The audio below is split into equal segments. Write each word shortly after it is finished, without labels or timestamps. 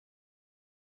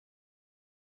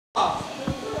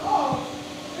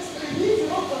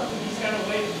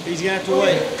He's gonna have to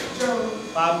wait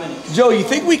 5 minutes. Joe, you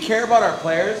think we care about our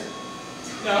players?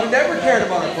 No, we never cared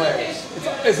about our players.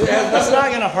 It's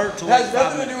not gonna hurt to wait. It has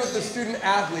nothing to do with the student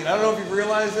athlete. I don't know if you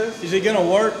realize this. Is it gonna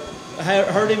work?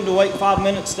 Hurt him to wait 5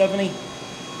 minutes, Stephanie?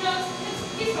 No,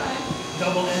 he's fine.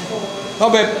 Double ankle. Oh,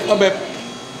 babe. Oh, babe.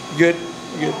 Good.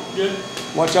 Good. Good.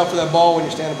 Watch out for that ball when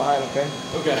you're standing behind, okay?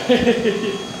 Okay.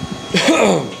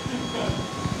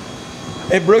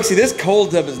 Hey, Brooksy, this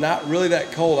cold tub is not really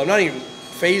that cold. I'm not even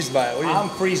phased by it. I'm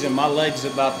freezing. My toes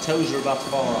are about to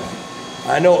fall off.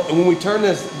 I know. When we turn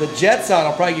the jets on,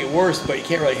 it'll probably get worse, but you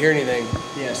can't really hear anything.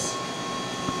 Yes.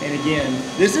 And again,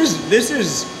 this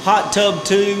is Hot Tub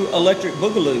 2 Electric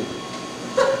Boogaloo.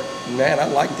 Man, I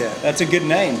like that. That's a good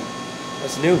name.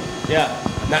 That's new. Yeah.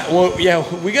 Well, yeah,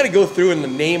 we got to go through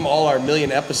and name all our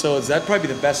million episodes. That'd probably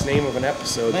be the best name of an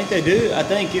episode. I think they do. I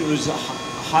think it was a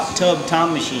Hot Tub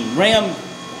Time Machine. Ram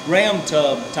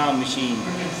Tub Time Machine.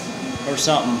 Or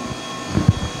something.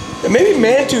 And maybe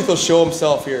Mantooth will show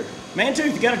himself here.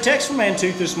 Mantooth, you got a text from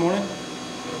Mantooth this morning.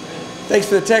 Thanks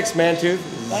for the text, Mantooth.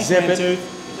 Thanks, Zip Mantooth. it.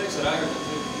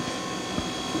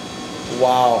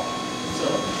 Wow.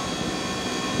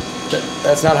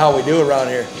 That's not how we do it around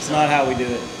here. It's not how we do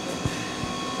it.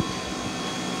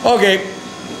 Okay,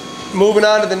 moving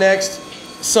on to the next.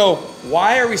 So,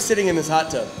 why are we sitting in this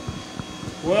hot tub?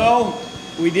 Well,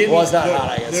 we didn't. Well, it's not hot,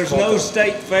 I guess. There's no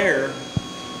state fair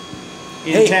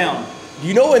in town. Do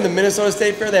you know in the Minnesota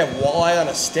State Fair they have walleye on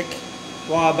a stick?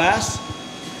 Walleye bass?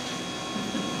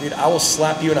 Dude, I will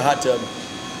slap you in a hot tub.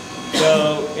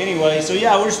 So, anyway, so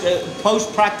yeah, we're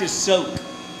post-practice soak.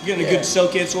 Getting a good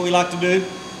soak in, that's what we like to do.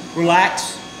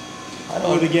 Relax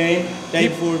before the game, day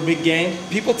before a big game.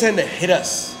 People tend to hit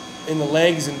us in the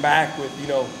legs and back with,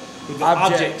 with the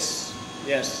objects.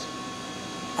 Yes.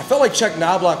 I felt like Chuck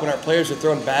Knobloch when our players were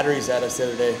throwing batteries at us the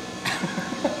other day.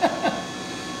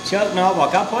 Chuck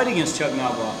Knobloch. I played against Chuck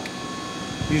Knobloch.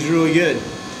 He's really good.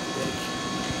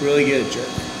 Really good.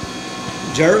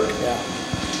 Jerk? Yeah.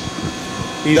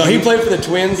 No, he played for the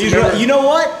Twins. You know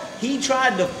what? He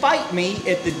tried to fight me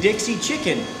at the Dixie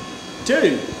Chicken,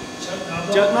 too.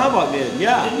 Chuck Knobloch did,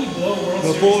 yeah. Didn't he blow World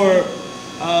Before,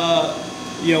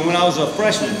 when I was a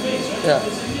freshman. Yeah.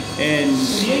 And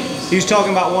he was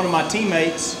talking about one of my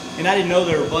teammates, and I didn't know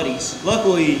they were buddies.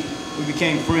 Luckily, we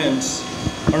became friends.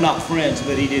 Or not friends,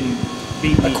 but he didn't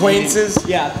beat me. Acquaintances?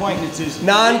 Yeah, acquaintances.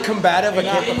 Non-combative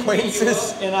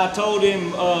acquaintances. And I told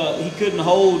him he couldn't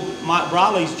hold Mike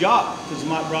Briley's job because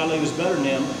Mike Briley was better than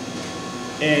him.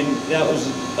 And that was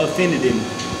offended him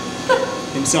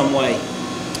in some way.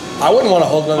 I wouldn't want to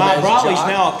hold another man's Mike Briley's job.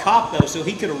 now a cop, though, so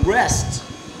he could arrest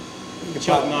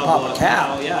Chuck Knobloch. Pop a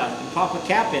cap. Now, yeah, and pop a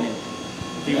cap in him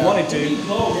if he wanted to. Did he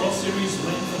blow a World Series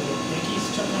win for the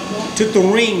Yankees, Chuck Knobloch? Took the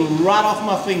ring right off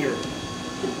my finger.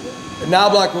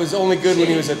 Knobloch was only good when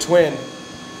he was a Twin.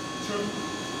 True.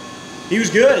 He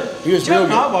was good. He was Chuck real good.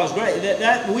 Knobloch was great.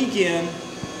 That weekend,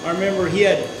 I remember he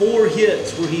had 4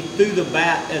 hits where he threw the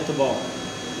bat at the ball.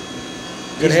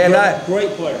 Good hand-eye. Great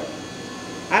player.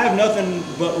 I have nothing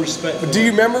but respect for him. Do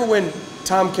you remember when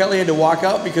Tom Kelly had to walk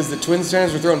out because the Twins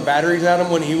fans were throwing batteries at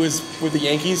him when he was with the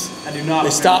Yankees? I do not.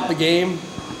 They stopped the game.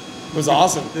 It was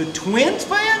awesome. The Twins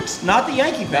fans? Not the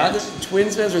Yankee fans. Now the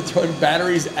Twins fans were throwing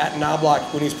batteries at Knobloch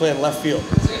when he was playing left field.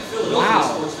 It's like a Philadelphia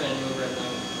sports fan you over right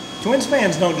now. Twins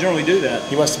fans don't generally do that.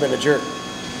 He must have been a jerk.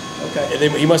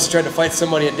 Okay. He must have tried to fight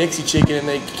somebody at Dixie Chicken, and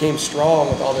they came strong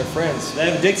with all their friends. They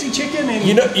have a Dixie Chicken in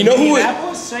You know who?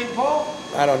 Indianapolis, St. Paul?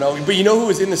 I don't know, but you know who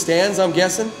was in the stands? I'm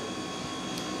guessing.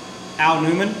 Al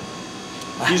Newman.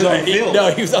 He's on the field.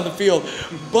 No, he was on the field,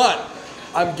 but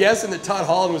I'm guessing that Todd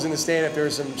Holland was in the stand if there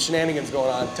was some shenanigans going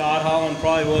on. Todd Holland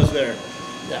probably was there.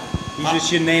 Yeah.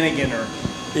 He's a shenaniganer.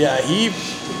 Yeah, he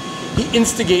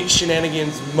instigates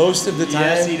shenanigans most of the time.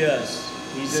 Yes, he does.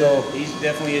 He's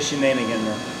definitely a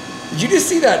shenaniganer. Did you just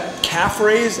see that calf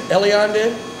raise Elion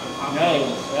did?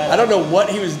 No. I don't know what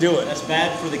he was doing. That's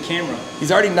bad for the camera.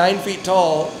 He's already 9 feet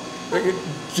tall.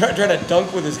 Trying to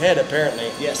dunk with his head,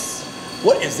 apparently. Yes.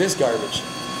 What is this garbage?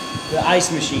 The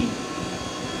ice machine.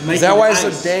 Is that why it's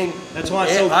so dang? That's why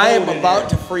it's so cold. I am in about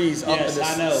there. to freeze up in Yes, this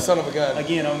I know. son of a gun.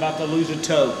 Again, I'm about to lose a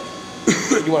toe.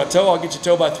 You want a toe? I'll get you a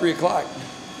toe by 3 o'clock.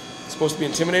 Supposed to be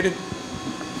intimidated?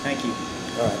 Thank you.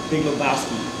 All right. Big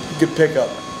Lebowski. Good pickup.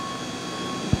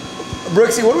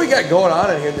 Brooksy, what do we got going on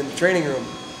in here in the training room?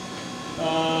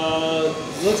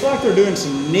 Looks like they're doing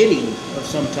some knitting of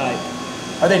some type.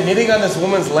 Are they knitting on this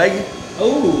woman's leg?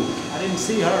 Oh, I didn't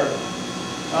see her.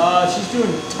 She's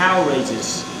doing towel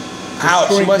raises.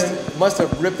 Ouch, she must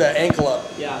have ripped that ankle up.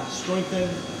 Yeah, strengthen,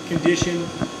 condition,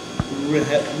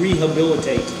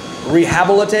 rehabilitate.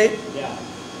 Rehabilitate? Yeah.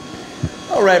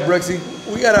 All right, Brooksy.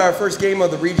 We got our first game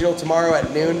of the regional tomorrow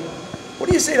at noon. What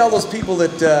do you say to all those people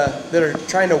that are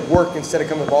trying to work instead of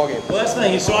coming to the ball game? Well, that's the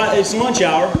thing. It's lunch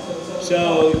hour,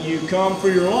 so you come for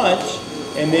your lunch,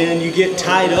 and then you get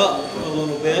tied up a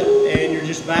little bit, and you're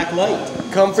just back late.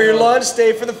 Come for your lunch,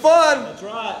 stay for the fun. That's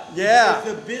right. Yeah.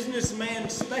 It's the businessman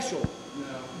special.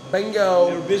 Bingo.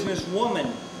 Or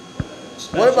businesswoman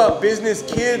special. What about business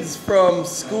kids from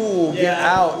school? Get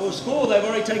out. Well, school, they've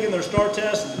already taken their STAR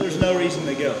test. There's no reason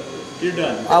to go. You're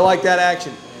done. I like that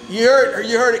action. You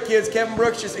heard it, kids. Kevin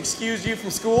Brooks just excused you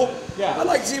from school. Yeah. I'd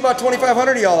like to see about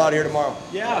 2,500 of y'all out here tomorrow.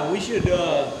 Yeah, we should,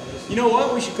 you know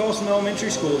what? We should call some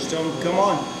elementary schools. Tell them, come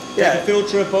on. Yeah. Take a field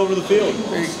trip over the field.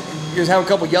 You just have a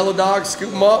couple yellow dogs, scoop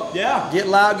them up. Yeah. Get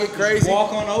loud, get crazy.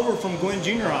 Walk on over from Gwen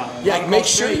Junior High. Yeah, make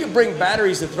sure you bring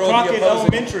batteries to throw at the Crockett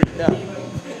opposing. Elementary.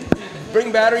 Yeah.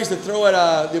 Bring batteries to throw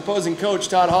at the opposing coach,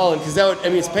 Todd Holland, because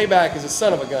it's payback is a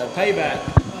son of a gun. Payback.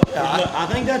 Yeah, I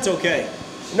think that's okay.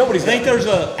 Nobody's I think there's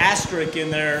an asterisk in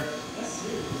there.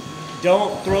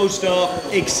 Don't throw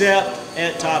stuff except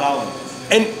at Todd Holland.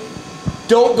 And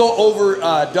don't go over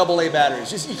AA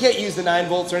batteries. You can't use the 9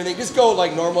 volts or anything. Just go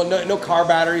like normal. No car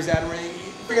batteries at them or anything.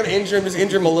 If you're gonna injure him, just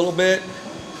injure him a little bit.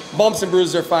 Bumps and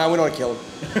bruises are fine. We don't want to kill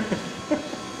him.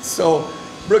 So,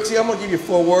 Brooksy, I'm gonna give you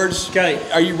 4 words. Okay.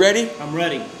 Are you ready? I'm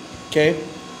ready. Okay.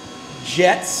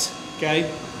 Jets. Okay.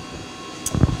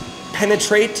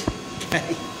 Penetrate.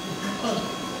 Okay.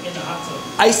 In the hot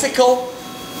tub. Icicle.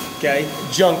 Okay.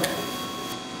 Junk.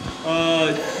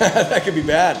 That could be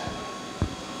bad.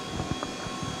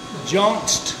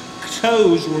 Junk's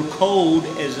toes were cold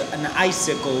as an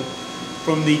icicle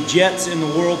from the jets in the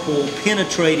whirlpool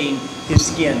penetrating his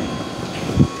skin.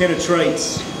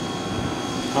 Penetrates.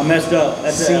 I messed up.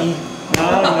 That's C.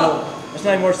 No, no. That's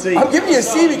not even more C. I'm giving you a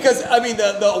C because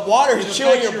the water is It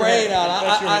chilling affects your your brain head. out. It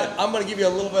affects your head. I'm going to give you a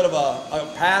little bit of a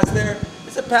pass there.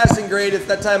 It's a passing grade. It's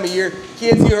that time of year.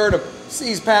 Kids, you heard of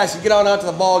C's pass. You get on out to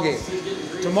the ball game.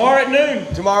 Tomorrow at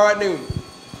noon. Tomorrow at noon.